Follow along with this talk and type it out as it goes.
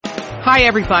Hi,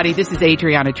 everybody. This is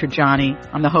Adriana Trajani.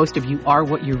 I'm the host of You Are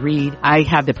What You Read. I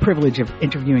have the privilege of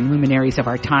interviewing luminaries of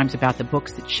our times about the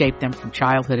books that shaped them from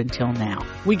childhood until now.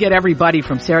 We get everybody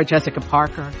from Sarah Jessica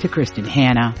Parker to Kristen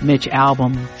Hanna, Mitch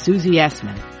Albom, Susie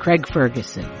Essman, Craig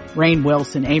Ferguson, Rainn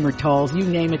Wilson, Amor Towles, you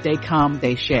name it, they come,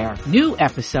 they share. New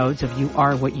episodes of You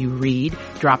Are What You Read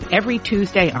drop every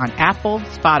Tuesday on Apple,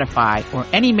 Spotify, or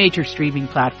any major streaming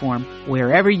platform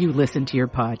wherever you listen to your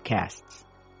podcasts.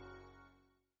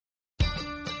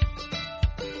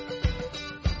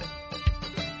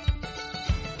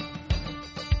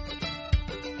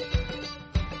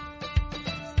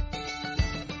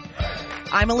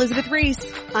 I'm Elizabeth Reese.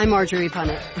 I'm Marjorie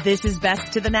Punnett. This is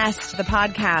Best to the Nest, the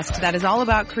podcast that is all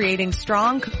about creating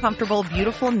strong, comfortable,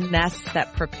 beautiful nests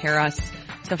that prepare us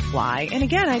to fly. And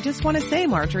again, I just want to say,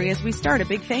 Marjorie, as we start, a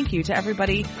big thank you to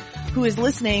everybody who is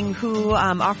listening, who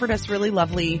offered us really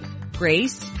lovely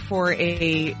grace for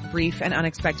a brief and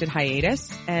unexpected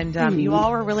hiatus. And you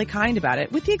all were really kind about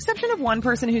it, with the exception of one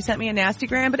person who sent me a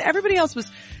nastygram, but everybody else was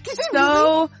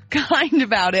so kind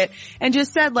about it and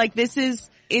just said, like,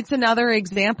 it's another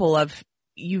example of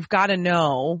you've got to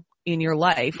know in your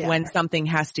life when something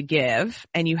has to give,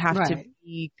 and you have to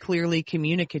be clearly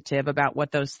communicative about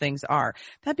what those things are.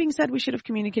 That being said, we should have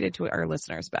communicated to our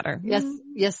listeners better.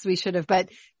 Yes, we should have. But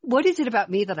what is it about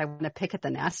me that I want to pick at the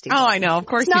nasty? Oh, I know. Of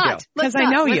course you do. Because I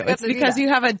know you. It's because you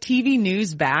have a TV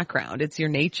news background. It's your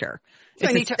nature. It's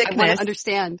my nature. I want to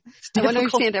understand. I want to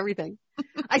understand everything.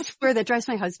 I swear that drives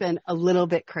my husband a little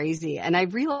bit crazy. And I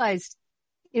realized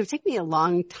it took me a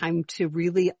long time to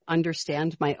really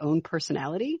understand my own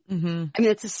personality. Mm-hmm. I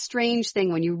mean, it's a strange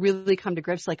thing when you really come to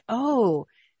grips like, oh,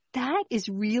 that is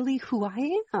really who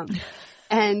I am.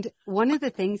 And one of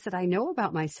the things that I know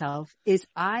about myself is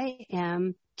I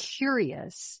am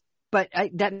curious, but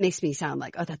that makes me sound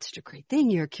like, oh, that's such a great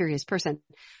thing. You're a curious person.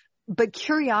 But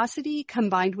curiosity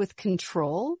combined with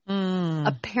control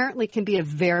apparently can be a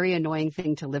very annoying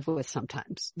thing to live with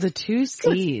sometimes. The two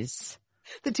C's.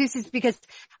 The two C's, because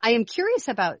I am curious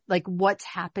about like what's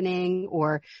happening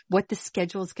or what the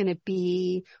schedule is going to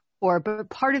be, but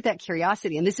part of that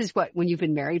curiosity, and this is what, when you've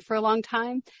been married for a long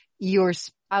time, your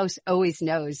spouse always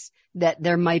knows that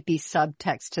there might be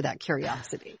subtext to that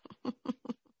curiosity.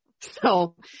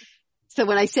 So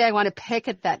when I say I want to pick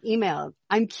at that email,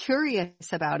 I'm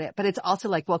curious about it, but it's also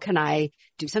like, well, can I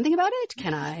do something about it?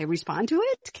 Can I respond to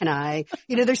it? Can I,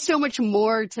 there's so much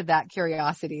more to that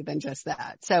curiosity than just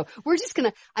that. So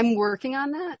I'm working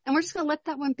on that, and we're just going to let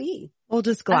that one be. We'll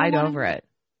just glide over it.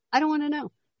 I don't want to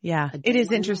know. Yeah. It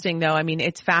is interesting though. I mean,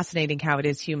 it's fascinating how it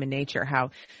is human nature, how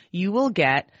you will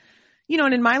get,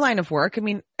 and in my line of work, I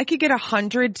mean, I could get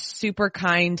 100 super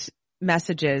kind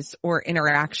messages or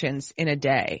interactions in a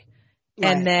day.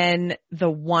 Right. And then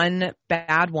the one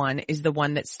bad one is the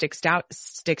one that sticks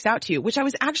out to you, which I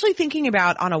was actually thinking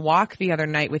about on a walk the other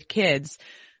night with kids.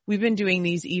 We've been doing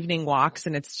these evening walks,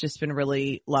 and it's just been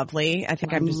really lovely. I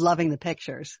think I'm just loving the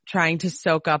pictures, trying to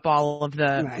soak up all of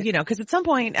the, because at some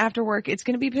point after work, it's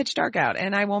going to be pitch dark out,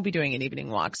 and I won't be doing an evening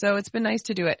walk. So it's been nice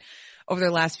to do it over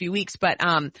the last few weeks. But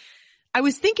I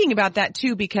was thinking about that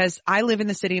too, because I live in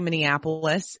the city of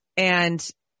Minneapolis, and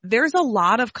there's a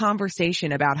lot of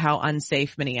conversation about how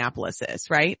unsafe Minneapolis is,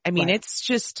 right? I mean, It's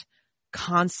just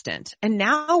constant. And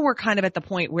now we're kind of at the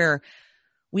point where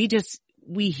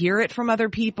we hear it from other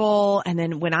people. And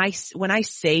then when I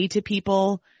say to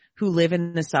people who live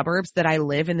in the suburbs that I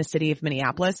live in the city of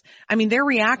Minneapolis, I mean, their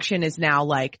reaction is now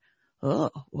like,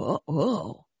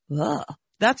 oh.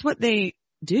 That's what they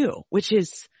do, which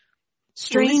is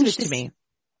strange to me.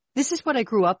 This is what I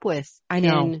grew up with. I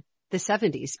know. In the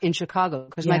 70s in Chicago,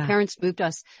 because my parents moved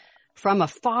us from a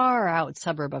far out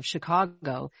suburb of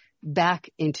Chicago back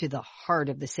into the heart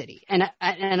of the city. And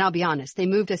I'll be honest, they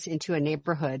moved us into a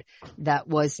neighborhood that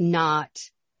was not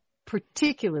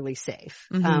particularly safe.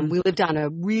 Mm-hmm. We lived on a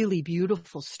really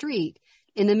beautiful street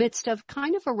in the midst of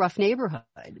kind of a rough neighborhood,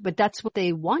 but that's what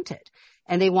they wanted.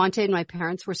 And my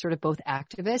parents were sort of both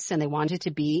activists, and they wanted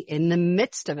to be in the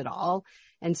midst of it all.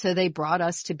 And so they brought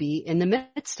us to be in the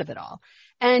midst of it all.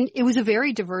 And it was a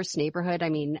very diverse neighborhood. I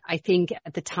mean, I think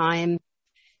at the time,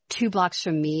 2 blocks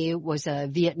from me was a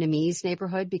Vietnamese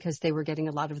neighborhood, because they were getting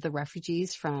a lot of the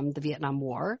refugees from the Vietnam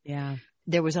War. Yeah.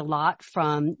 There was a lot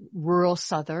from rural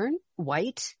Southern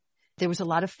white. There was a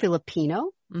lot of Filipino,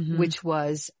 which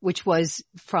was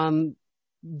from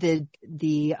when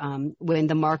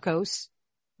the Marcos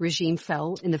regime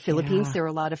fell in the Philippines. Yeah. There were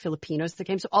a lot of Filipinos that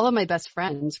came. So all of my best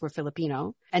friends were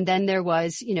Filipino. And then there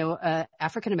was,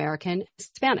 African American,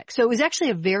 Hispanic. So it was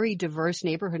actually a very diverse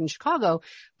neighborhood in Chicago,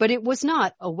 but it was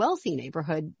not a wealthy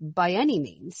neighborhood by any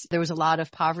means. There was a lot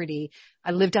of poverty.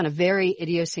 I lived on a very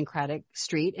idiosyncratic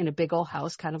street in a big old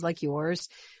house, kind of like yours,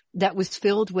 that was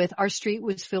our street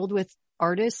was filled with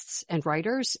artists and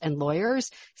writers and lawyers.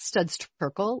 Studs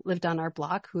Terkel lived on our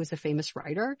block, who is a famous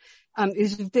writer. It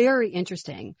was a very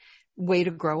interesting way to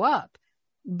grow up.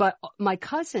 But my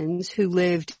cousins who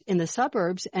lived in the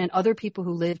suburbs and other people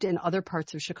who lived in other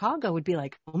parts of Chicago would be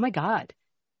like, oh my God,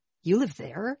 you live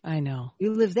there? I know.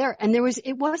 You live there. And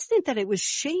it wasn't that it was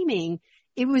shaming.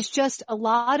 It was just a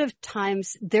lot of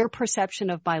times their perception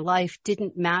of my life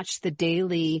didn't match the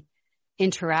daily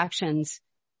interactions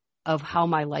of how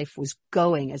my life was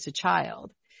going as a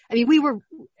child.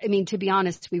 To be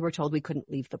honest, we were told we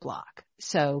couldn't leave the block.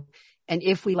 So, and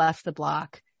if we left the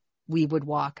block, we would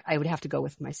walk. I would have to go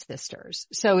with my sisters.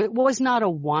 So it was not a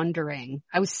wandering.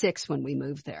 I was 6 when we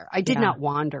moved there. I did not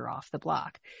wander off the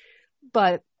block.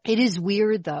 But it is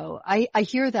weird though. I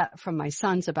hear that from my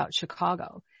sons about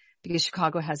Chicago, because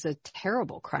Chicago has a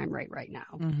terrible crime rate right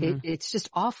now. Mm-hmm. It's just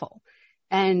awful.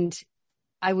 And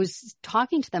I was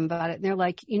talking to them about it and they're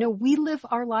like, we live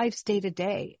our lives day to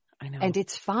day. I know. And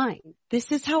it's fine.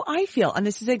 This is how I feel. And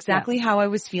this is exactly how I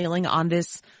was feeling on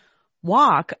this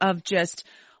walk of just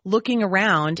looking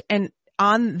around. And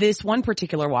on this one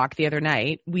particular walk the other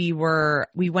night, we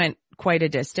went quite a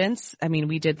distance. I think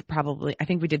we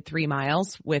did 3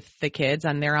 miles with the kids,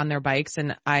 and they're on their bikes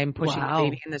and I'm pushing the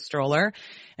baby in the stroller,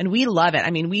 and we love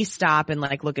it. We stop and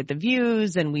look at the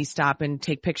views, and we stop and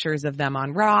take pictures of them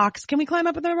on rocks. Can we climb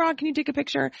up on the rock? Can you take a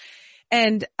picture?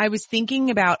 And I was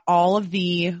thinking about all of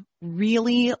the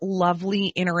really lovely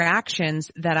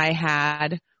interactions that I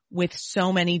had with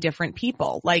so many different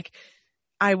people.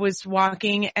 I was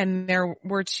walking and there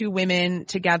were 2 women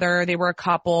together. They were a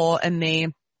couple, and they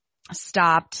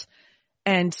stopped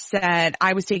and said,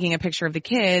 I was taking a picture of the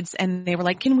kids, and they were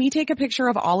like, can we take a picture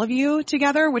of all of you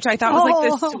together? Which I thought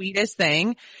was the sweetest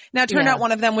thing. Now it turned out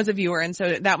one of them was a viewer, and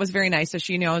so that was very nice. So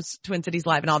she knows Twin Cities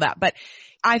Live and all that. But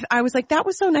I was like, that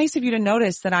was so nice of you to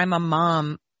notice that I'm a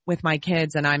mom with my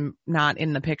kids and I'm not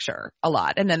in the picture a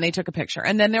lot. And then they took a picture.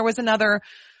 And then there was another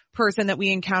person that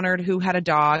we encountered who had a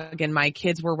dog, and my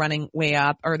kids were running way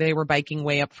up, or they were biking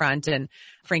way up front, and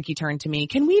Frankie turned to me,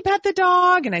 can we pet the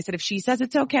dog? And I said, if she says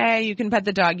it's okay, you can pet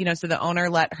the dog, so the owner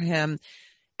let him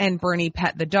and Bernie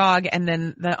pet the dog. And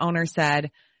then the owner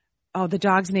said, oh, the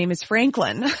dog's name is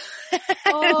Franklin.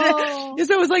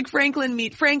 So it was like Franklin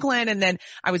meet Franklin. And then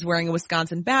I was wearing a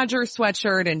Wisconsin Badger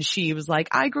sweatshirt, and she was like,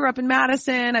 I grew up in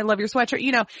Madison. I love your sweatshirt.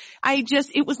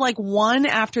 It was like one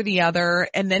after the other.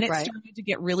 And then it started to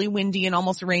get really windy and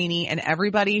almost rainy, and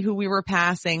everybody who we were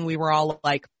passing, we were all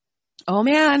like, oh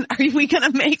man, are we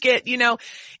going to make it?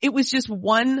 It was just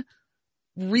one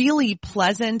really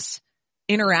pleasant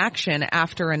interaction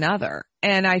after another.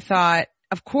 And I thought,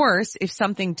 of course, if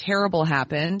something terrible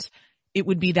happened, it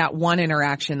would be that one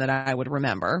interaction that I would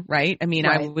remember, right?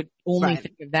 I would only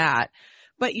think of that.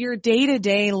 But your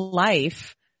day-to-day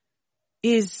life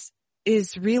is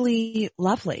really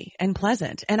lovely and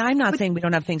pleasant. And I'm not saying we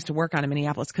don't have things to work on in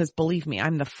Minneapolis, because believe me,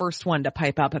 I'm the first one to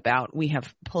pipe up about we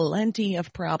have plenty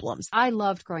of problems. I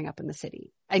loved growing up in the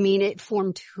city. It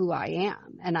formed who I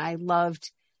am, and I loved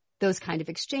those kind of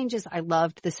exchanges. I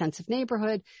loved the sense of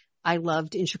neighborhood. I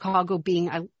loved in Chicago being,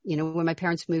 when my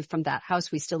parents moved from that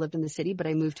house, we still lived in the city, but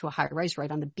I moved to a high rise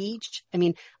right on the beach.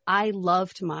 I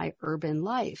loved my urban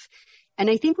life. And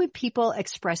I think when people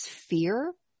express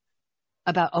fear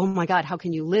about, oh my God, how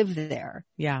can you live there?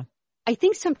 Yeah. I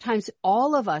think sometimes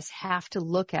all of us have to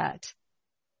look at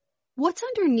what's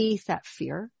underneath that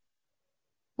fear.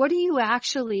 What are you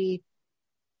actually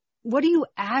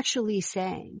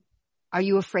saying? Are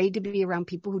you afraid to be around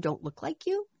people who don't look like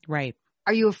you? Right.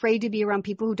 Are you afraid to be around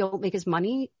people who don't make as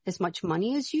much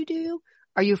money as you do?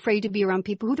 Are you afraid to be around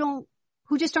people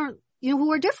who just aren't,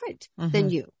 who are different than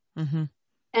you? Mm-hmm.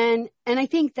 And I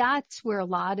think that's where a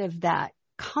lot of that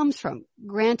comes from.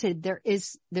 Granted, there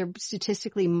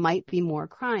statistically might be more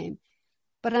crime,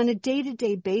 but on a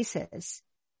day-to-day basis,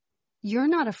 you're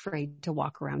not afraid to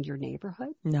walk around your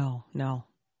neighborhood. No.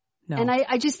 And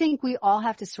I just think we all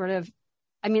have to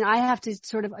I have to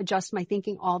sort of adjust my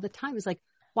thinking all the time. It's like,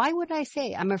 why would I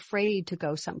say I'm afraid to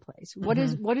go someplace? What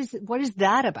is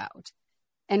that about?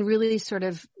 And really sort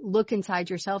of look inside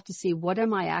yourself to see, what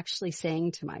am I actually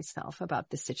saying to myself about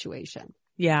this situation?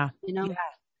 Yeah.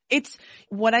 It's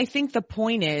what I think the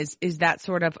point is that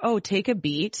sort of, take a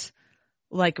beat,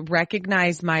 like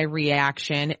recognize my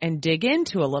reaction and dig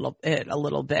into a little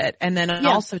bit. And then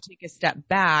also take a step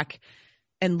back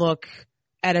and look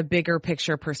at a bigger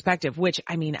picture perspective, which,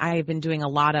 I mean, I've been doing a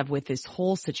lot of with this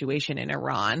whole situation in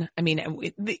Iran. I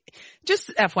mean, just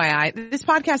FYI, this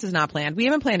podcast is not planned. We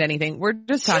haven't planned anything. We're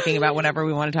just talking about whatever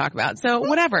we want to talk about. So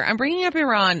whatever. I'm bringing up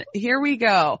Iran. Here we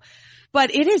go.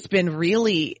 But it has been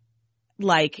really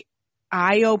like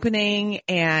eye-opening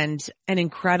and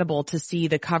incredible to see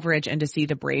the coverage and to see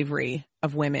the bravery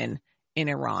of women in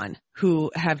Iran who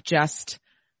have just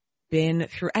been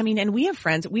through, I mean, and we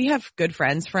have good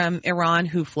friends from Iran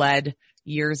who fled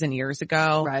years and years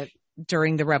ago. Right.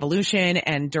 During the revolution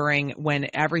and during when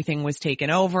everything was taken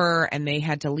over and they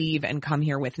had to leave and come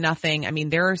here with nothing. I mean,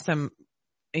 there are some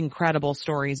incredible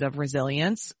stories of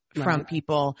resilience from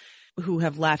people who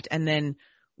have left. And then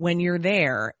when you're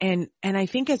there, and I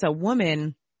think as a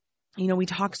woman, you know, we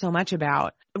talk on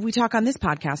this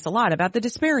podcast a lot about the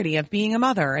disparity of being a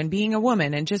mother and being a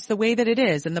woman and just the way that it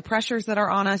is and the pressures that are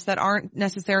on us that aren't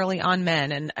necessarily on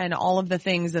men and all of the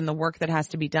things and the work that has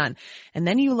to be done. And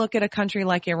then you look at a country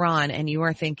like Iran and you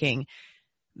are thinking,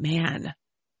 man,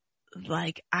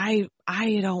 like I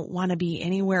don't want to be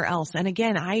anywhere else. And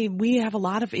again, we have a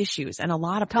lot of issues and a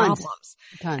lot of problems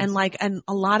and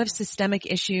a lot of systemic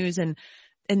issues and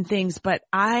things, but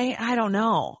I don't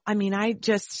know. I mean,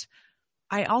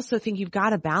 I also think you've got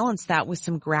to balance that with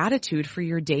some gratitude for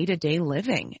your day-to-day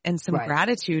living and some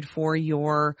gratitude for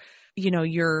your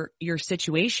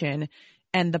situation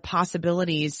and the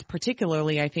possibilities,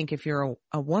 particularly I think if you're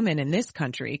a woman in this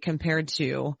country compared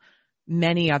to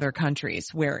many other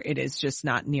countries where it is just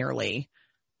not even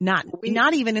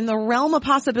in the realm of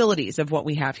possibilities of what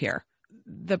we have here.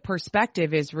 The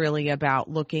perspective is really about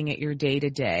looking at your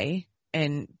day-to-day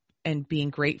and being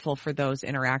grateful for those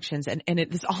interactions. And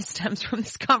this all stems from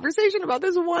this conversation about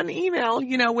this one email,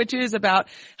 you know, which is about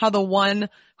how the one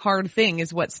hard thing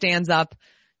is what stands out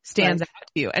to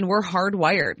you. And we're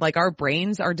hardwired. Like our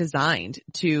brains are designed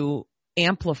to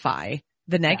amplify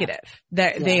the negative.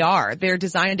 They're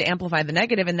designed to amplify the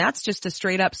negative, and that's just a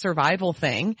straight up survival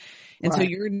thing. And so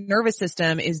your nervous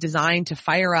system is designed to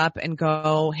fire up and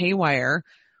go haywire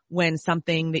when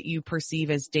something that you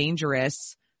perceive as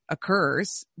dangerous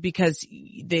occurs because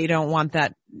they don't want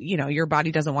that, you know, your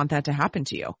body doesn't want that to happen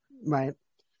to you. Right.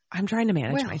 I'm trying to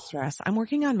manage my stress. I'm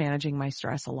working on managing my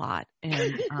stress a lot.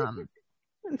 And,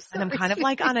 I'm kind of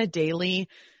like on a daily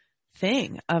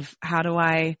thing of how do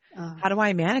I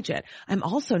manage it? I'm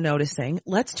also noticing,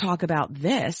 let's talk about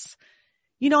this.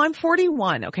 You know, I'm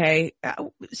 41. Okay.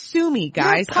 Sue me,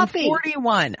 guys. I'm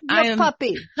 41. You're a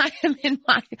puppy.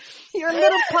 You're a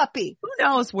little puppy. Who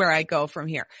knows where I go from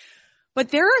here? But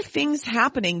there are things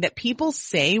happening that people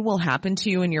say will happen to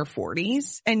you in your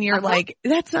 40s and you're like,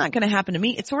 that's not going to happen to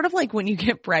me. It's sort of like when you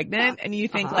get pregnant and you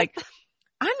think like,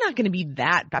 I'm not going to be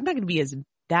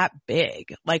that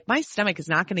big. Like my stomach is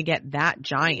not going to get that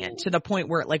giant to the point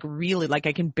where it like really like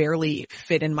I can barely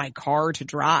fit in my car to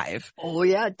drive. Oh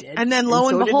yeah, it did. And then lo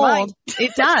and behold,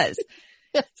 it does.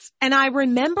 Yes. And I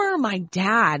remember my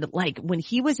dad, like when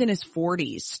he was in his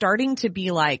 40s, starting to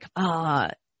be like,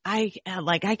 I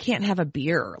can't have a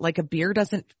beer. Like a beer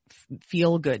doesn't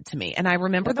feel good to me. And I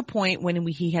remember the point when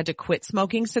he had to quit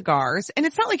smoking cigars. And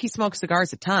it's not like he smoked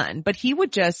cigars a ton, but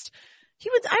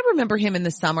I remember him in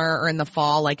the summer or in the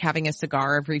fall, like having a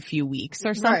cigar every few weeks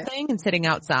or something and sitting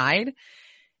outside.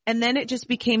 And then it just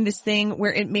became this thing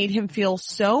where it made him feel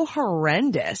so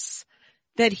horrendous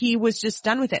that he was just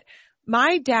done with it.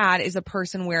 My dad is a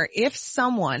person where if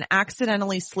someone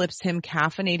accidentally slips him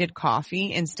caffeinated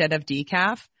coffee instead of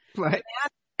decaf, that's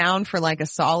down for like a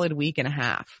solid week and a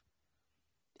half.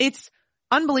 It's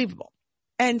unbelievable.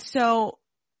 And so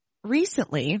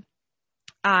recently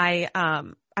I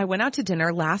went out to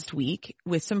dinner last week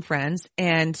with some friends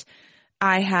and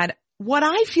I had what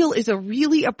I feel is a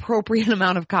really appropriate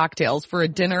amount of cocktails for a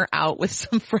dinner out with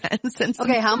some friends. And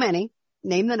how many?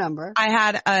 Name the number. I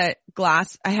had a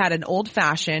glass. I had an old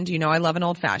fashioned. You know, I love an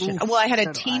old fashioned. Well, I had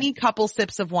a teeny couple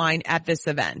sips of wine at this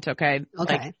event. Okay.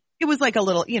 Like, it was like a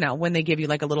little, you know, when they give you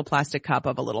like a little plastic cup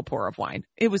of a little pour of wine.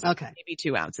 It was maybe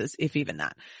 2 ounces, if even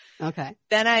that. Okay.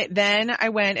 Then I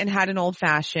went and had an old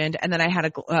fashioned, and then I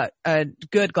had a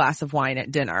good glass of wine at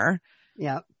dinner.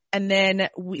 Yep. And then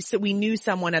we knew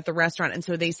someone at the restaurant, and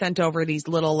so they sent over these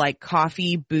little like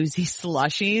coffee boozy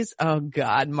slushies. Oh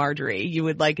God, Marjorie, you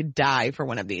would like die for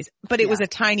one of these. But it was a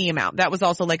tiny amount. That was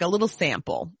also like a little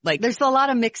sample. Like there's a lot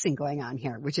of mixing going on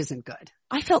here, which isn't good.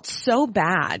 I felt so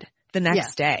bad the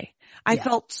next day. I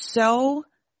felt so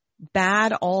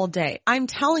bad all day. I'm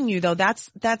telling you though,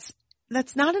 that's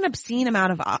that's not an obscene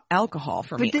amount of alcohol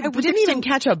for me. I didn't even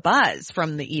catch a buzz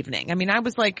from the evening. I mean, I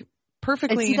was like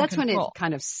perfectly in that's control. when it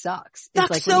kind of sucks. Sucks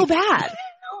like so bad.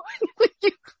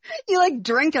 you like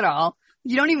drink it all.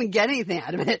 You don't even get anything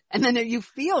out of it. And then you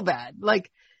feel bad.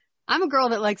 Like, I'm a girl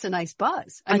that likes a nice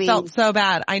buzz. I mean, felt so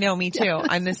bad. I know, me too. Yes.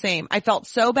 I'm the same. I felt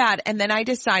so bad. And then I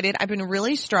decided I've been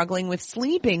really struggling with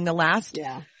sleeping the last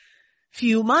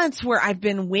few months where I've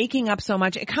been waking up so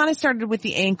much. It kind of started with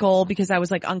the ankle because I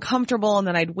was like uncomfortable, and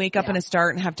then I'd wake up in a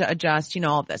start and have to adjust,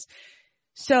 all of this.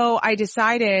 So I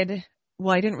decided,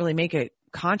 well, I didn't really make a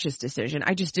conscious decision.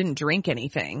 I just didn't drink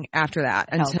anything after that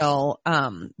until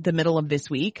the middle of this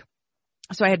week.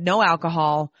 So I had no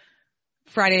alcohol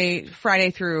Friday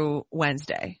through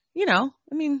Wednesday. I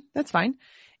mean, that's fine.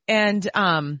 And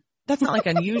that's not like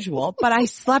unusual, but I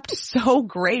slept so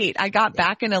great. I got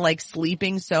back into like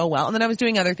sleeping so well. And then I was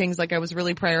doing other things, like I was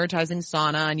really prioritizing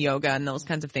sauna and yoga and those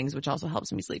kinds of things, which also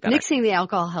helps me sleep better. Mixing the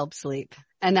alcohol helps sleep.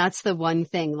 And that's the one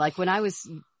thing. Like when I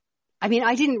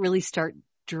didn't really start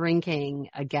drinking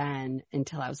again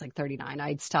until I was like 39.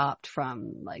 I'd stopped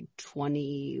from like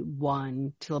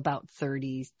 21 till about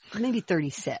 30, maybe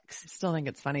 36. I still think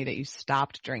it's funny that you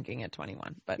stopped drinking at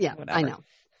 21, but yeah, whatever. I know.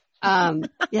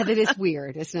 That is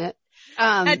weird, isn't it?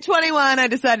 At 21, I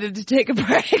decided to take a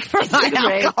break from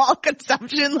my alcohol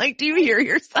consumption. Like, do you hear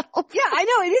yourself? Yeah, I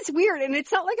know. It is weird. And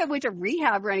it's not like I went to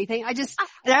rehab or anything. I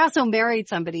also married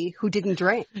somebody who didn't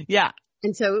drink. Yeah.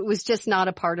 And so it was just not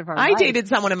a part of our life. I dated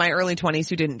someone in my early 20s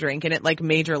who didn't drink, and it like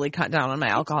majorly cut down on my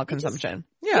alcohol consumption.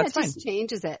 It's fine. It just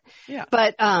changes it. Yeah.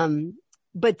 But the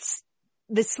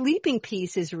sleeping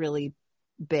piece is really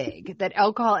big, that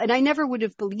alcohol, and I never would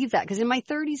have believed that, because in my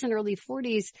 30s and early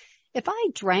 40s, if I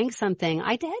drank something,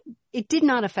 it did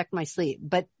not affect my sleep,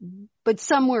 but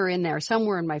somewhere in there,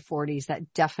 somewhere in my 40s,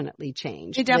 that definitely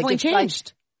changed. It definitely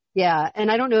changed. Yeah. And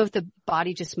I don't know if the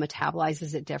body just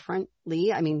metabolizes it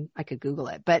differently. I mean, I could Google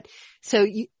it, but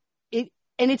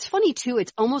and it's funny too.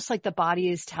 It's almost like the body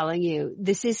is telling you,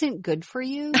 this isn't good for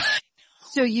you.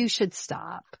 So you should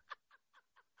stop.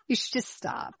 You should just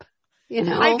stop.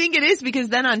 I think it is, because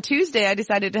then on Tuesday, I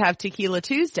decided to have Tequila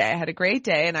Tuesday. I had a great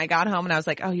day, and I got home and I was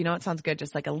like, oh, it sounds good.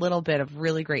 Just like a little bit of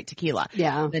really great tequila.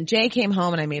 Yeah. Then Jay came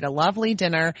home and I made a lovely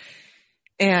dinner,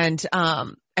 and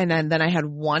then I had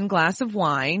one glass of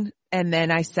wine, and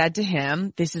then I said to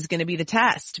him, this is going to be the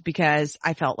test, because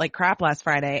I felt like crap last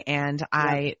Friday, and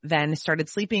I then started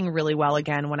sleeping really well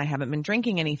again when I haven't been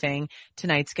drinking anything.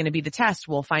 Tonight's going to be the test.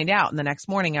 We'll find out. And the next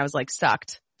morning I was like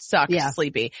sucked,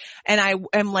 sleepy. And I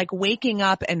am like waking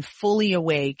up and fully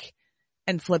awake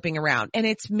and flipping around. And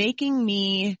it's making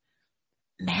me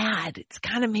mad. It's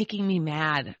kind of making me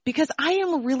mad, because I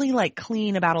am really like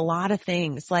clean about a lot of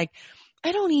things. Like,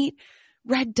 I don't eat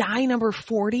red dye number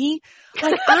 40.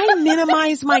 Like, I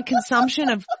minimize my consumption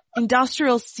of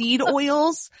industrial seed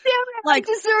oils. Damn it, like,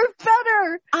 I deserve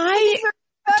better. I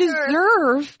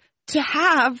deserve to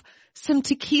have some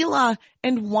tequila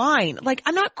and wine. Like,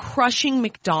 I'm not crushing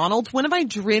McDonald's. When have I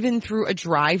driven through a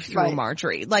drive-through,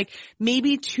 Marjorie? Like,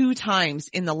 maybe 2 times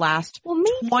in the last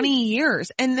 20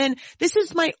 years. And then this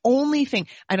is my only thing.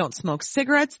 I don't smoke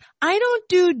cigarettes. I don't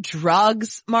do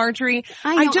drugs, Marjorie.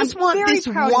 I just want this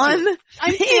one thing.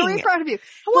 I'm very proud of you.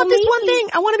 I want this one thing.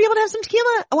 I want to be able to have some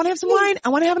tequila. I want to have some wine. I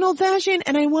want to have an old fashioned,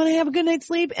 and I want to have a good night's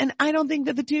sleep. And I don't think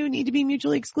that the two need to be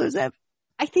mutually exclusive.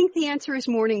 I think the answer is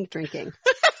morning drinking.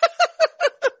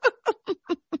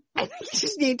 I think you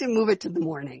just need to move it to the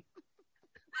morning.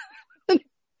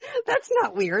 That's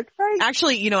not weird, right?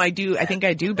 Actually, I think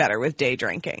I do better with day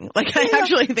drinking. Like, I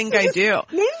actually think I do.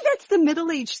 Maybe that's the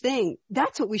middle-aged thing.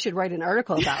 That's what we should write an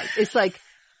article about. It's like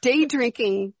day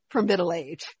drinking for middle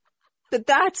age. But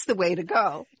that's the way to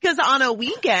go. Because on a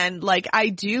weekend, like, I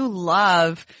do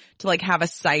love to like have a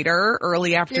cider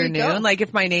early afternoon. Like,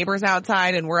 if my neighbor's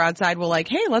outside and we're outside, we're like,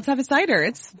 hey, let's have a cider.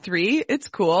 It's 3. It's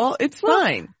cool. It's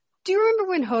fine. Do you remember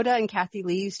when Hoda and Kathy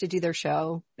Lee used to do their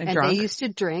show and they used to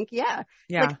drink? Yeah.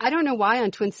 Like, I don't know why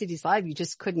on Twin Cities Live you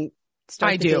just couldn't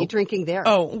start the day drinking there.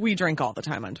 Oh, we drink all the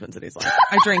time on Twin Cities Live.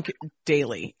 I drink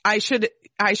daily. I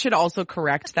should also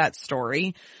correct that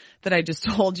story that I just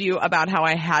told you about how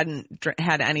I hadn't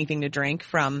had anything to drink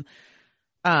from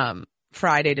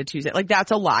Friday to Tuesday. Like,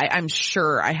 that's a lie. I'm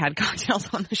sure I had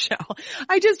cocktails on the show.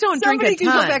 I just don't drink a ton. Somebody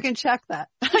can go back and check that.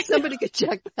 Somebody could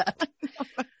check that.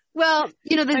 Well,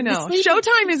 I know.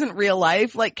 Showtime isn't real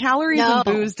life. Like, calories and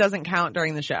booze doesn't count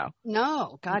during the show.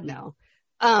 No, God, no.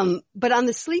 But on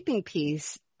the sleeping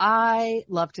piece, I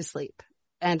love to sleep.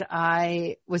 And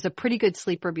I was a pretty good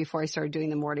sleeper before I started doing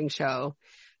the morning show.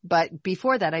 But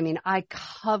before that, I mean, I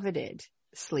coveted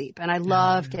sleep. And I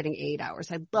love getting 8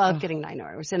 hours. I love getting 9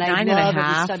 hours. And I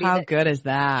 9.5. How good is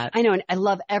that? I know. And I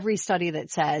love every study that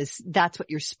says that's what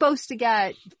you're supposed to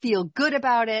get. Feel good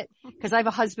about it. Because I have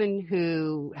a husband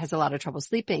who has a lot of trouble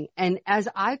sleeping. And as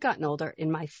I've gotten older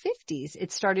in my 50s,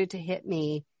 it started to hit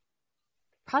me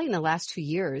probably in the last 2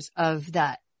 years of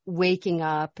that waking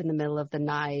up in the middle of the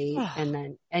night.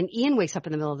 And Ian wakes up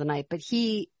in the middle of the night, but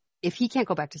if he can't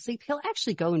go back to sleep, he'll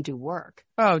actually go and do work.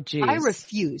 Oh, geez. I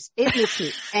refuse. It makes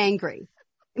me angry.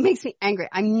 It makes me angry.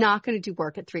 I'm not going to do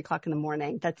work at 3:00 in the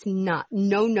morning. That's not,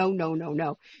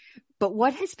 no. But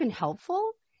what has been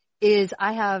helpful is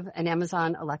I have an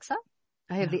Amazon Alexa.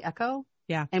 I have the Echo.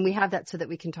 Yeah. And we have that so that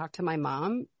we can talk to my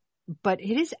mom. But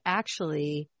it has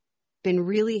actually been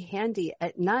really handy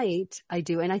at night. I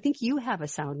do. And I think you have a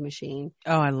sound machine.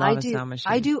 Oh, I love a sound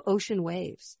machine. I do ocean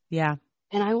waves. Yeah.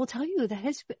 And I will tell you that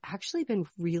has actually been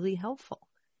really helpful.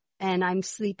 And I'm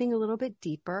sleeping a little bit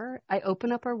deeper. I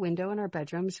open up our window in our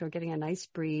bedroom, so we're getting a nice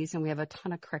breeze, and we have a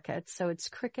ton of crickets. So it's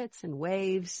crickets and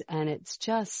waves, and it's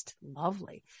just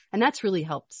lovely. And that's really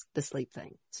helped the sleep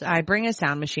thing. So I bring a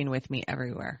sound machine with me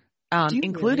everywhere,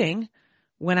 including really?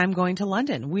 When I'm going to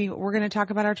London. We're going to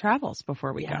talk about our travels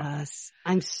before we go. Yes.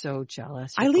 I'm so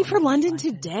jealous. I leave for London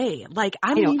today. Like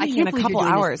I'm leaving in a couple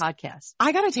hours. Podcast.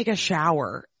 I got to take a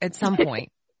shower at some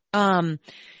point. I'm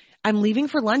leaving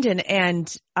for London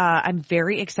and I'm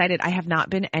very excited. I have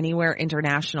not been anywhere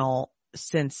international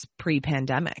since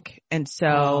pre-pandemic. And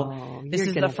so this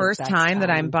is the first time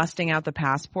that I'm busting out the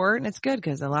passport, and it's good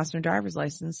because I lost my driver's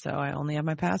license. So I only have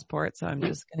my passport. So I'm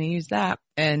just going to use that.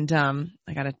 And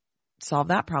I got to solve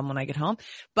that problem when I get home.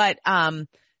 But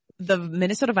the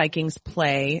Minnesota Vikings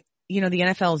play, the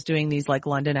NFL is doing these like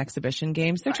London exhibition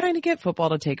games. They're trying to get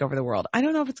football to take over the world. I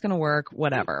don't know if it's going to work,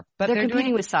 whatever. But they're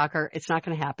competing with soccer. It's not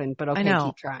going to happen, but okay,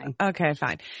 keep trying. Okay,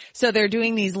 fine. So they're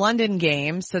doing these London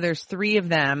games. So there's 3 of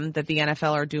them that the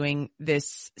NFL are doing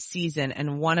this season.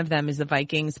 And one of them is the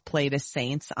Vikings play the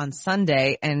Saints on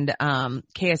Sunday. And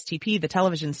KSTP, the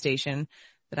television station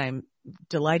that I'm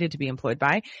delighted to be employed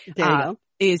by,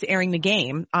 is airing the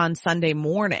game on Sunday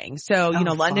morning. So,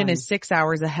 London is 6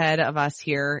 hours ahead of us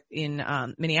here in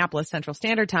Minneapolis Central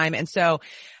Standard Time. And so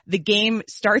the game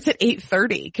starts at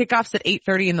 8:30. Kickoff's at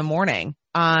 8:30 in the morning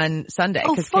on Sunday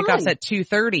because kickoff's at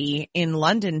 2:30 in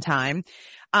London time.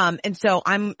 And so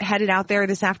I'm headed out there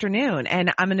this afternoon,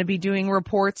 and I'm going to be doing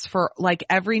reports for like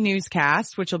every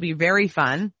newscast, which will be very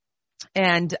fun.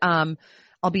 And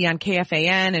I'll be on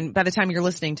KFAN, and by the time you're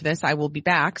listening to this, I will be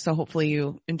back. So hopefully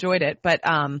you enjoyed it. But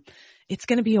it's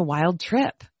going to be a wild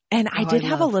trip. And I did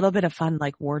have a little bit of fun,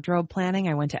 like wardrobe planning.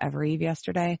 I went to Evereve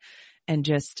yesterday, and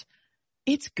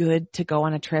it's good to go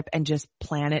on a trip and just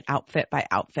plan it outfit by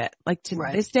outfit. Like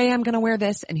this day, I'm going to wear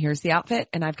this, and here's the outfit.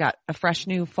 And I've got a fresh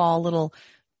new fall little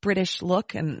British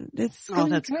look, and that's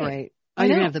great. Oh,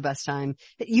 you're going to have the best time.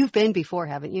 You've been before,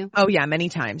 haven't you? Oh, yeah, many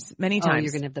times. Oh, you're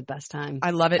going to have the best time.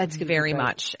 I love it very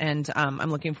much. And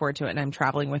I'm looking forward to it. And I'm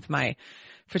traveling with my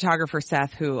photographer,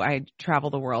 Seth, who I travel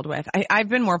the world with. I've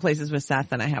been more places with Seth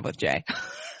than I have with Jay.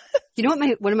 You know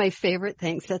what? One of my favorite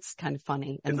things, that's kind of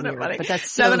funny. Isn't it funny? But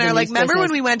that's Seth and I are like, remember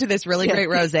when we went to this really great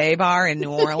rosé bar in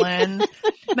New Orleans?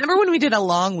 Remember when we did a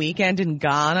long weekend in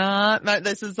Ghana?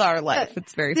 This is our life.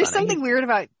 It's very There's funny. something weird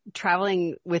about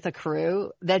traveling with a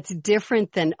crew that's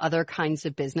different than other kinds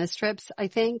of business trips, I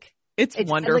think. It's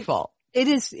wonderful. It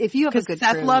is, if you have a good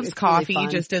Seth crew, loves it's coffee really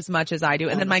just as much as I do.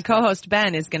 And then my co-host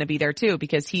Ben is going to be there too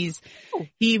because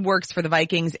he works for the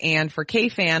Vikings and for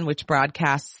KFAN, which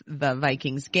broadcasts the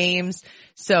Vikings games.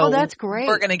 So that's great.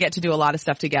 We're going to get to do a lot of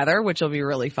stuff together, which will be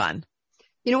really fun.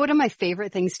 You know, one of my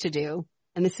favorite things to do,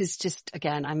 and this is just,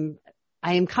 again,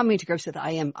 I am coming to grips with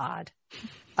I am odd.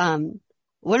 One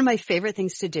of my favorite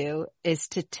things to do is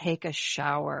to take a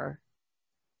shower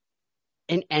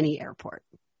in any airport.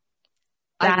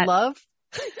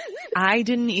 I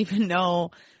didn't even know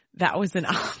that was an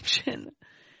option.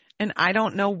 And I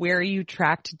don't know where you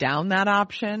tracked down that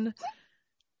option.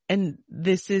 And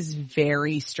this is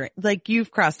very strange. Like,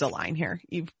 you've crossed a line here.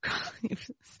 You've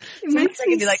somebody's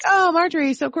going to be like, oh,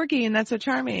 Marjorie, so quirky and that's so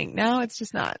charming. No, it's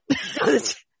just not.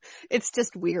 It's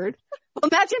just weird. Well,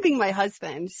 imagine being my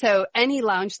husband. So any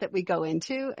lounge that we go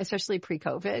into, especially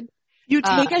pre-COVID. You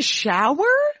take a shower?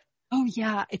 Oh,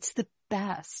 yeah. It's the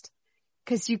best.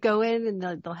 Because you go in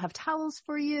and they'll have towels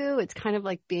for you. It's kind of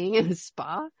like being in a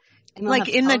spa. And like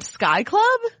in the Sky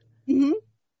Club? Mm-hmm.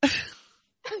 Oh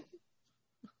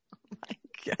my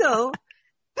God. So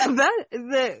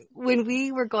when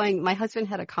we were going, my husband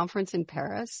had a conference in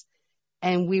Paris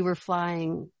and we were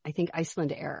flying, I think,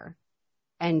 Iceland Air.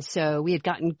 And so we had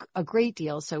gotten a great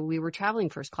deal. So we were traveling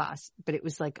first class, but it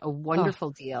was like a wonderful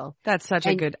deal. That's such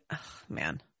a good,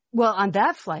 man. Well, on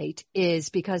that flight is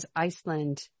because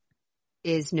Iceland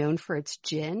is known for its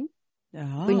gin.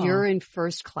 Oh. When you're in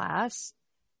first class,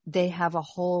 they have a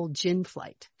whole gin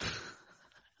flight.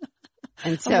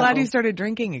 And so, I'm glad you started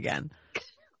drinking again.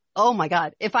 Oh my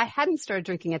God. If I hadn't started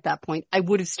drinking at that point, I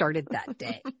would have started that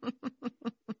day.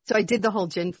 So I did the whole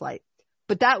gin flight.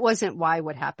 But that wasn't why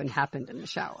what happened in the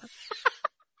shower.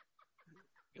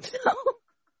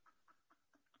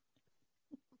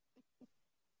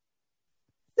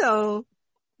 So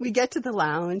we get to the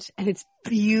lounge and it's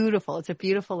beautiful. It's a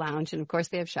beautiful lounge. And of course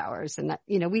they have showers and that,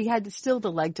 we had still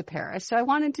the leg to Paris. So I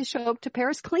wanted to show up to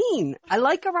Paris clean. I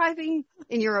like arriving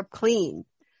in Europe clean.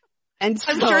 And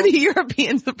so, I'm sure the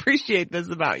Europeans appreciate this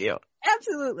about you.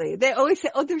 Absolutely. They always say,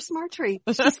 oh, there's Marjorie.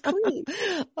 She's clean.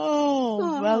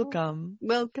 Welcome.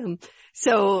 Welcome.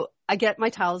 So I get my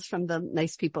towels from the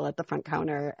nice people at the front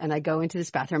counter and I go into this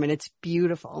bathroom and it's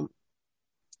beautiful.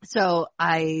 So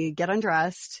I get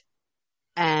undressed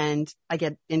and I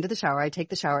get into the shower. I take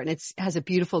the shower and it has a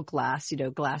beautiful glass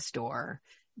door,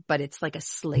 but it's like a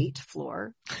slate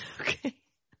floor. Okay.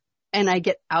 And I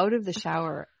get out of the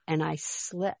shower and I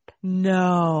slip.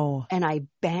 No. And I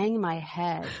bang my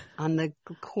head on the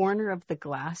corner of the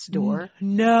glass door.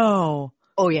 No.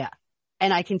 Oh yeah.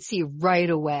 And I can see right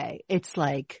away. It's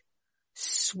like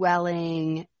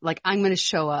swelling, like I'm going to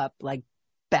show up like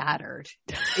battered.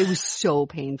 It was so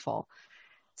painful.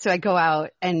 So I go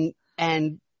out and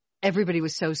everybody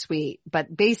was so sweet,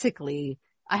 but basically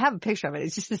I have a picture of it.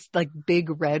 It's just this like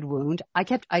big red wound. I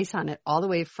kept ice on it all the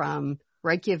way from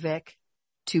Reykjavik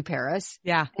to Paris.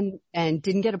 Yeah. And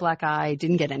didn't get a black eye,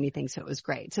 didn't get anything. So it was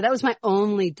great. So that was my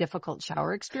only difficult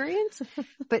shower experience.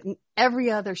 But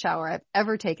every other shower I've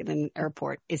ever taken in an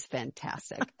airport is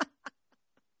fantastic.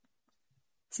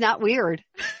 It's not weird.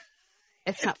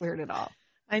 It's not weird at all.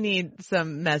 I need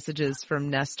some messages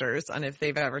from nesters on if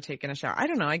they've ever taken a shower. I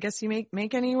don't know. I guess you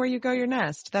make anywhere you go your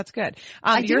nest. That's good.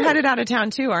 You're headed out of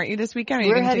town too, aren't you, this weekend? Are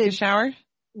you going to take a shower?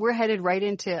 We're headed right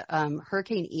into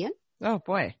Hurricane Ian. Oh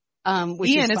boy.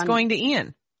 Ian is going to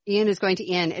Ian. Ian is going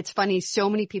to Ian. It's funny. So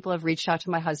many people have reached out to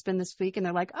my husband this week and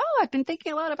they're like, oh, I've been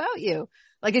thinking a lot about you.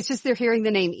 Like, it's just, they're hearing the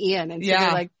name Ian. And so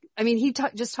they're like, I mean, he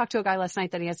just talked to a guy last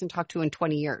night that he hasn't talked to in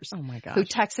 20 years. Oh my gosh. Who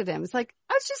texted him. It's like,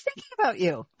 I was just thinking about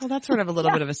you. Well, that's sort of a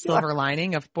little bit of a silver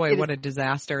lining of, boy, what a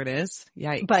disaster it is.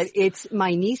 Yikes. But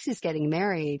my niece is getting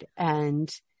married.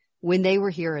 And when they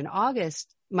were here in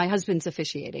August, my husband's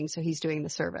officiating. So he's doing the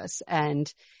service.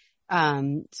 And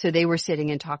so they were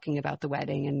sitting and talking about the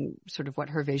wedding and sort of what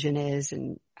her vision is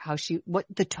and what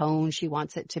the tone she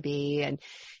wants it to be. And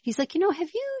he's like, have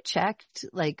you checked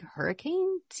like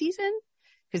hurricane season?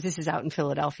 Because this is out in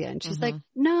Philadelphia. And she's like,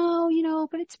 no,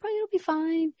 but it'll be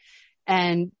fine.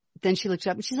 And then she looked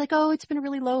up and she's like, oh, it's been a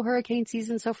really low hurricane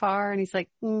season so far. And he's like,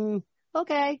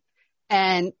 okay.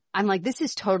 And I'm like, this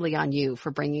is totally on you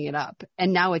for bringing it up.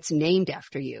 And now it's named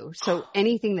after you. So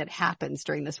anything that happens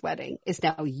during this wedding is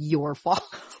now your fault.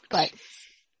 But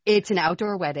it's an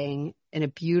outdoor wedding in a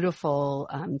beautiful,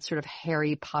 sort of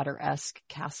Harry Potter-esque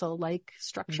castle-like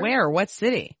structure. Where? What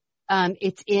city?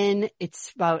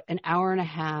 It's about an hour and a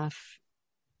half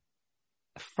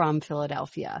from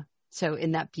Philadelphia. So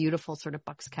in that beautiful sort of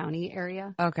Bucks County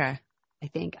area. Okay.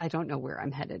 I don't know where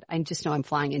I'm headed. I just know I'm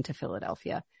flying into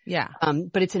Philadelphia. Yeah.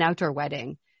 But it's an outdoor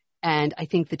wedding. And I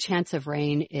think the chance of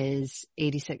rain is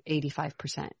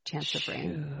 85% chance of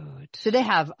rain. So they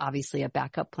have obviously a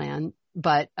backup plan,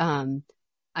 but, I'm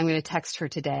going to text her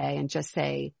today and just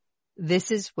say,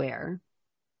 this is where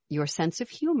your sense of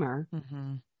humor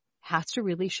has to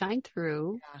really shine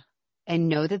through and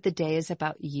know that the day is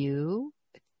about you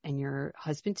and your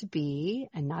husband to be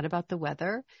and not about the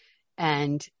weather.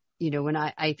 And when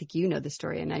I think the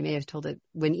story, and I may have told it,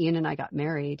 when Ian and I got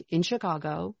married in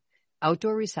Chicago,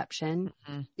 outdoor reception,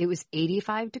 it was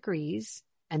 85 degrees.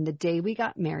 And the day we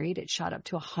got married, it shot up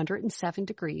to 107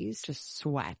 degrees. Just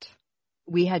sweat.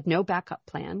 We had no backup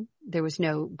plan. There was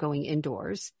no going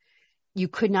indoors. You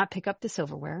could not pick up the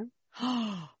silverware.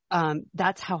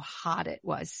 That's how hot it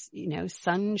was,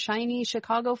 sunshiny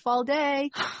Chicago fall day,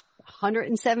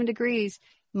 107 degrees.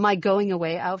 My going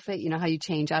away outfit, how you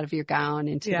change out of your gown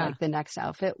into like the next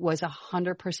outfit, was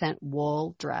 100%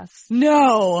 wool dress.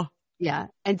 No. Yeah.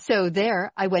 And so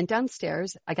there I went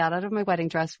downstairs. I got out of my wedding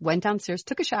dress, went downstairs,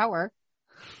 took a shower,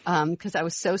 cause I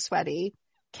was so sweaty,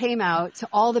 came out. So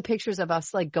all the pictures of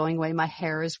us like going away, my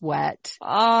hair is wet.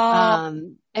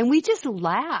 And we just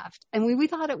laughed and we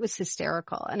thought it was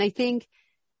hysterical. And I think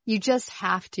you just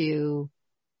have to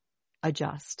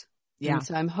adjust. Yeah. And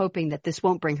so I'm hoping that this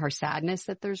won't bring her sadness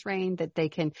that there's rain, that they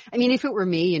can, I mean, if it were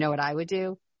me, you know what I would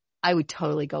do? I would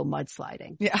totally go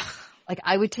mudsliding. Yeah. Like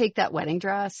I would take that wedding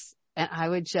dress and I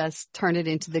would just turn it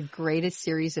into the greatest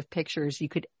series of pictures you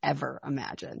could ever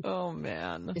imagine. Oh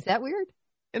man. Is that weird?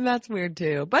 And that's weird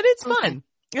too, but it's fun.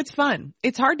 It's fun.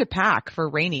 It's hard to pack for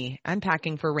rainy. I'm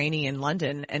packing for rainy in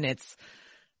London and it's,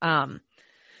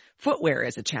 footwear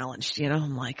is a challenge, you know,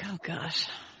 I'm like, oh gosh.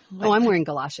 Oh, I'm wearing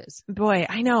galoshes. Boy,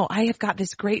 I know. I have got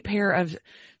this great pair of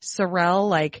Sorel,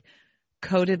 like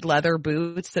coated leather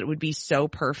boots that would be so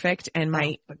perfect. And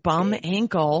my bum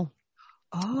ankle,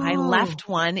 my left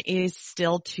one is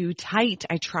still too tight.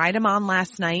 I tried them on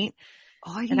last night.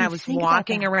 And I was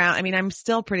walking around. I mean, I'm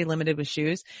still pretty limited with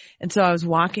shoes. And so I was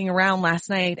walking around last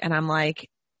night and I'm like,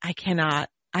 I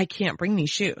can't bring these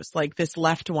shoes. Like this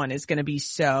left one is going to be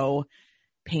so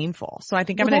painful. So I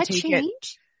think I'm going to take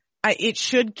it. It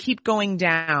should keep going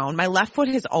down. My left foot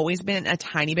has always been a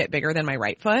tiny bit bigger than my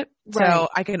right foot. Right. So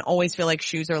I can always feel like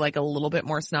shoes are like a little bit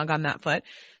more snug on that foot.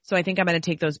 So I think I'm going to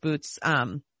take those boots,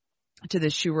 to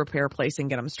the shoe repair place and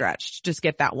get them stretched. Just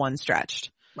get that one stretched.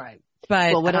 Right.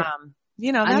 But,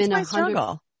 you know, that's my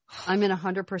struggle. I'm in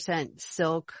 100%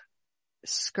 silk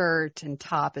skirt and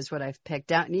top is what I've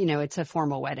picked out. You know, it's a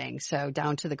formal wedding, so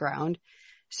down to the ground.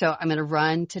 So I'm going to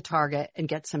run to Target and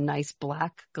get some nice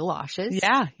black galoshes.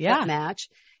 Yeah. That match.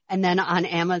 And then on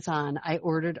Amazon, I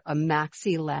ordered a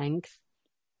maxi length,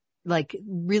 like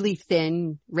really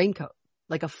thin raincoat,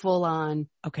 like a full on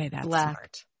that's black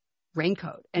smart.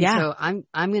 Raincoat. And so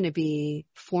I'm going to be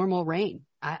formal rain.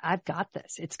 I've got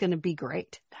this. It's going to be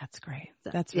great. That's great.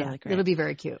 That's really great. It'll be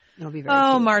very cute. It'll be very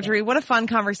cute. Oh, Marjorie, what a fun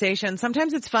conversation.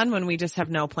 Sometimes it's fun when we just have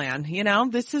no plan. You know,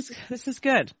 this is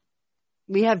good.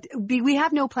 We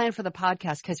have no plan for the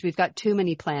podcast because we've got too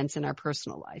many plans in our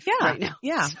personal life right now.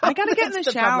 Yeah. So I got to get in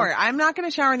the shower. problem. I'm not going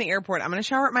to shower in the airport. I'm going to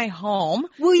shower at my home.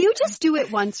 Will you just do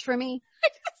it once for me?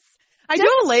 I do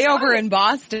a layover in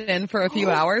Boston for a few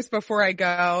hours before I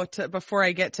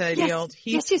get to the old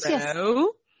Heathrow. Yes.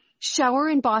 Shower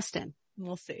in Boston.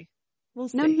 We'll see.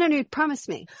 No, promise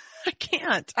me. I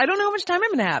can't. I don't know how much time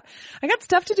I'm going to have. I got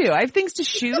stuff to do. I have things to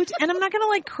shoot and I'm not going to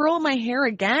like curl my hair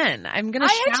again. I'm going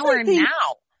to shower now.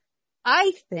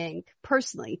 I think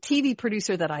personally, TV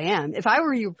producer that I am, if I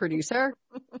were your producer,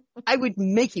 I would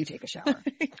make you take a shower.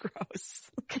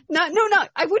 Gross. No,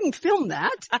 I wouldn't film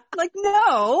that. Like,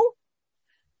 no.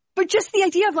 But just the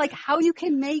idea of like how you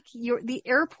can make the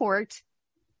airport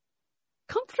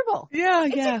comfortable. Yeah.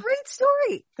 It's a great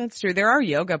story. That's true. There are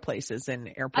yoga places in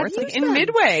airports. Like in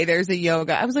Midway, there's a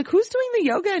yoga. I was like, who's doing the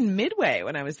yoga in Midway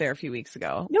when I was there a few weeks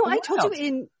ago? No, I told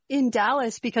you in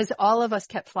Dallas because all of us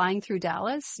kept flying through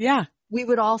Dallas. Yeah. We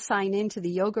would all sign into the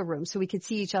yoga room so we could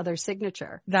see each other's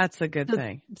signature. That's a good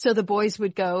thing. So the boys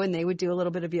would go and they would do a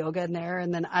little bit of yoga in there.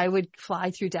 And then I would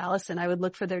fly through Dallas and I would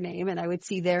look for their name and I would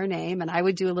see their name and I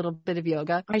would do a little bit of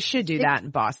yoga. I should do that in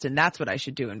Boston. That's what I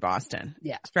should do in Boston.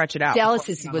 Yeah. Stretch it out. Dallas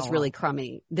was really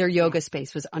crummy. Their yoga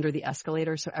space was under the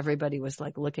escalator. So everybody was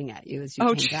like looking at you as you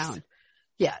came down.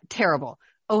 Yeah. Terrible.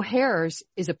 O'Hare's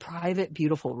is a private,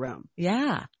 beautiful room.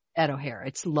 Yeah. At O'Hare.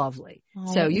 It's lovely.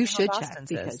 So you should check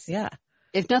because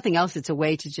if nothing else, it's a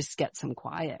way to just get some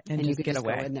quiet and you could get just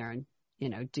away go in there and, you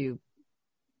know, do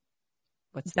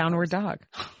what's downward dog.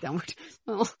 Downward.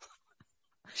 Oh,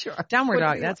 sure. Downward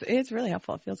dog. It's really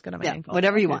helpful. It feels good on my ankle.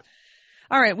 Whatever you want.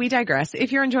 All right. We digress.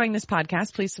 If you're enjoying this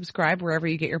podcast, please subscribe wherever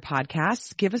you get your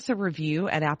podcasts. Give us a review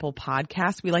at Apple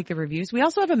Podcasts. We like the reviews. We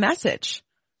also have a message.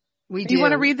 Do you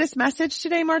want to read this message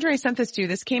today, Marjorie? I sent this to you.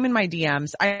 This came in my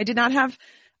DMs. I did not have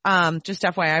just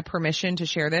FYI permission to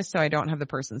share this, so I don't have the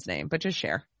person's name, but just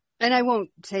share. And I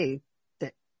won't say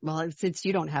that, well, since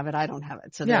you don't have it, I don't have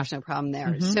it. So there's no problem there.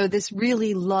 Mm-hmm. So this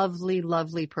really lovely,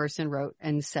 lovely person wrote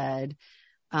and said,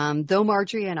 though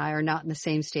Marjorie and I are not in the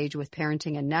same stage with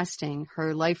parenting and nesting,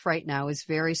 her life right now is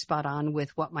very spot on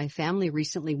with what my family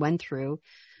recently went through,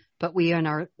 but we are in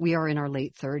our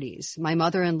late 30s. My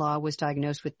mother-in-law was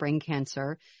diagnosed with brain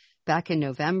cancer back in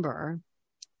November.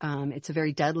 It's a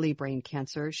very deadly brain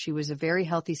cancer. She was a very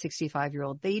healthy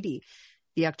 65-year-old lady.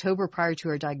 The October prior to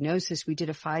her diagnosis, we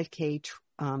did a 5K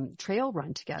trail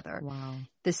run together. Wow.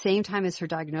 The same time as her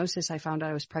diagnosis, I found out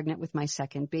I was pregnant with my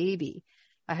second baby.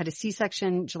 I had a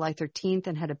C-section July 13th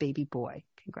and had a baby boy.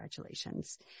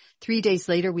 Congratulations. 3 days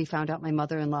later, we found out my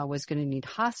mother-in-law was going to need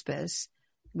hospice.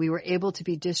 We were able to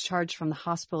be discharged from the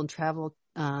hospital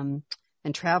and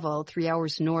travel 3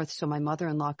 hours north so my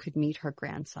mother-in-law could meet her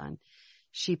grandson.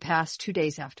 She passed 2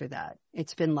 days after that.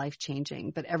 It's been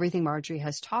life-changing, but everything Marjorie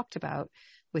has talked about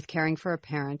with caring for a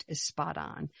parent is spot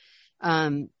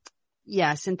on.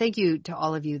 Yes, and thank you to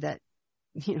all of you that,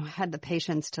 had the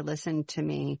patience to listen to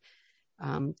me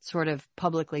sort of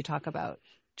publicly talk about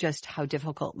just how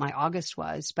difficult my August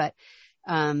was. But,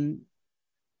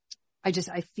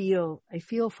 I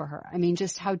feel for her. I mean,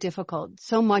 just how difficult.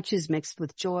 So much is mixed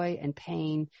with joy and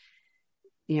pain.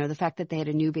 The fact that they had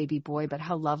a new baby boy, but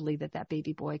how lovely that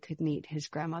baby boy could meet his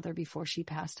grandmother before she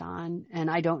passed on. And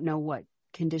I don't know what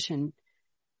condition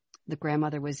the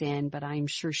grandmother was in, but I'm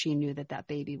sure she knew that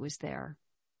baby was there.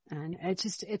 And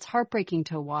it's heartbreaking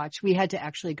to watch. We had to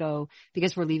actually go,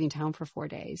 because we're leaving town for 4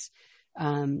 days.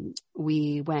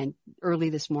 We went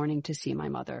early this morning to see my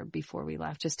mother before we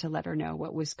left, just to let her know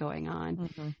what was going on.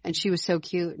 Mm-hmm. And she was so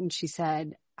cute. And she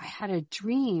said, I had a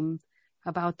dream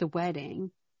about the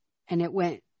wedding and it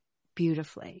went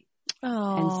beautifully.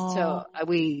 Oh. And so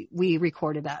we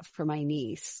recorded that for my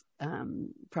niece,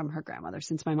 from her grandmother,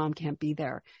 since my mom can't be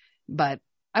there. But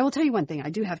I will tell you one thing. I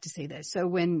do have to say this. So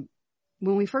when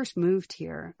we first moved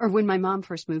here, or when my mom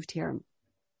first moved here,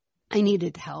 I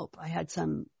needed help. I had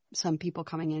some people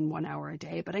coming in 1 hour a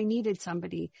day, but I needed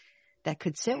somebody that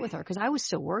could sit with her, because I was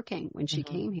still working when she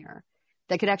came here,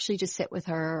 that could actually just sit with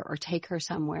her or take her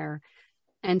somewhere.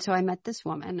 And so I met this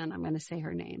woman, and I'm going to say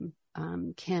her name,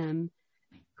 Kim,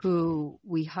 who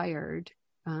we hired,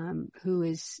 who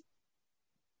is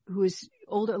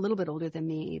older, a little bit older than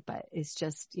me, but is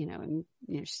just,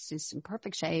 she's just in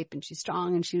perfect shape and she's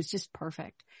strong, and she was just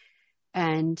perfect.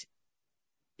 And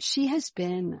she has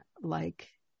been like,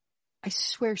 I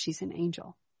swear she's an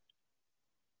angel.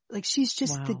 Like, she's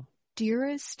just the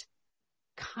dearest,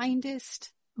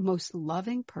 kindest, most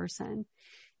loving person.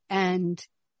 And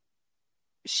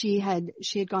she had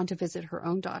gone to visit her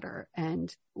own daughter.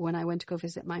 And when I went to go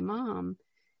visit my mom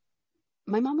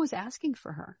was asking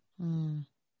for her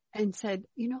and said,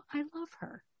 I love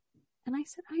her. And I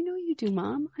said, I know you do,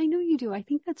 Mom. I know you do. I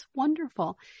think that's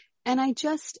wonderful. And I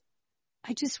just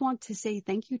want to say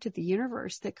thank you to the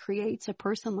universe that creates a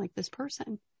person like this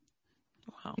person.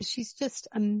 Wow. She's just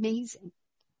amazing.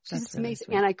 She's just amazing.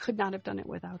 Sweet. And I could not have done it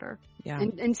without her. Yeah.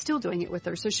 And still doing it with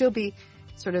her. So she'll be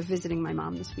sort of visiting my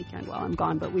mom this weekend while I'm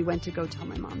gone, but we went to go tell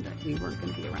my mom that we weren't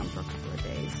going to be around for a couple of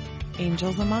days.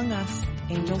 Angels among us.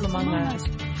 Angels among us.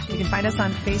 You can find us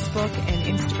on Facebook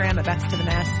and Instagram at Best of the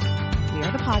Nest. We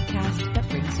are the podcast that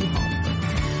brings you home.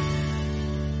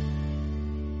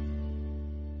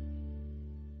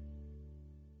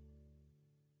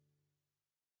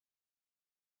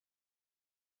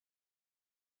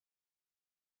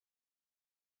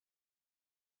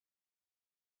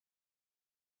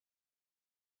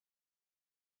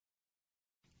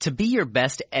 To be your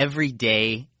best every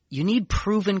day, you need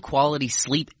proven quality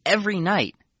sleep every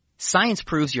night. Science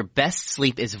proves your best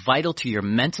sleep is vital to your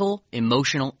mental,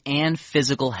 emotional, and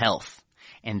physical health.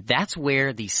 And that's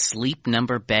where the Sleep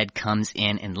Number bed comes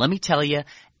in. And let me tell you,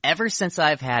 ever since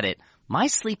I've had it, my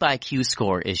sleep IQ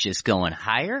score is just going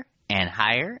higher and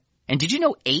higher. And did you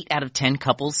know 8 out of 10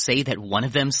 couples say that one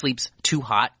of them sleeps too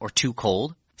hot or too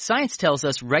cold? Science tells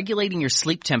us regulating your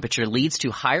sleep temperature leads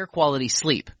to higher quality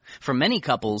sleep. For many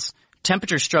couples,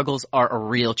 temperature struggles are a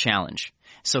real challenge.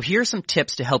 So here are some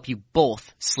tips to help you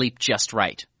both sleep just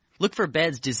right. Look for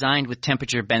beds designed with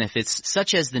temperature benefits,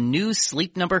 such as the new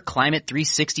Sleep Number Climate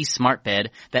 360 smart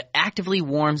bed that actively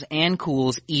warms and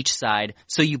cools each side,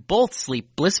 so you both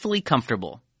sleep blissfully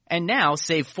comfortable. And now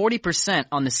save 40%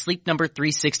 on the Sleep Number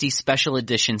 360 Special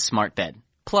Edition smart bed,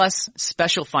 plus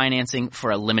special financing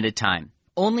for a limited time.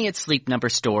 Only at Sleep Number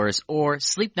stores or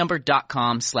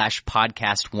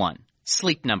sleepnumber.com/podcast1.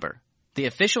 Sleep Number, the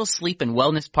official sleep and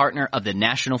wellness partner of the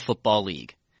National Football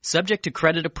League. Subject to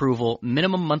credit approval,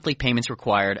 minimum monthly payments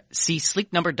required. See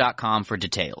sleepnumber.com for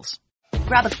details.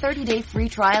 Grab a 30-day free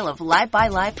trial of Live by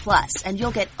Live Plus, and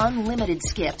you'll get unlimited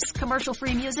skips,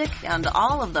 commercial-free music, and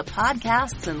all of the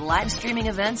podcasts and live streaming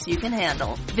events you can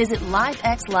handle. Visit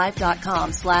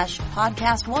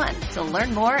livexlive.com/podcast1 to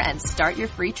learn more and start your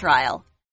free trial.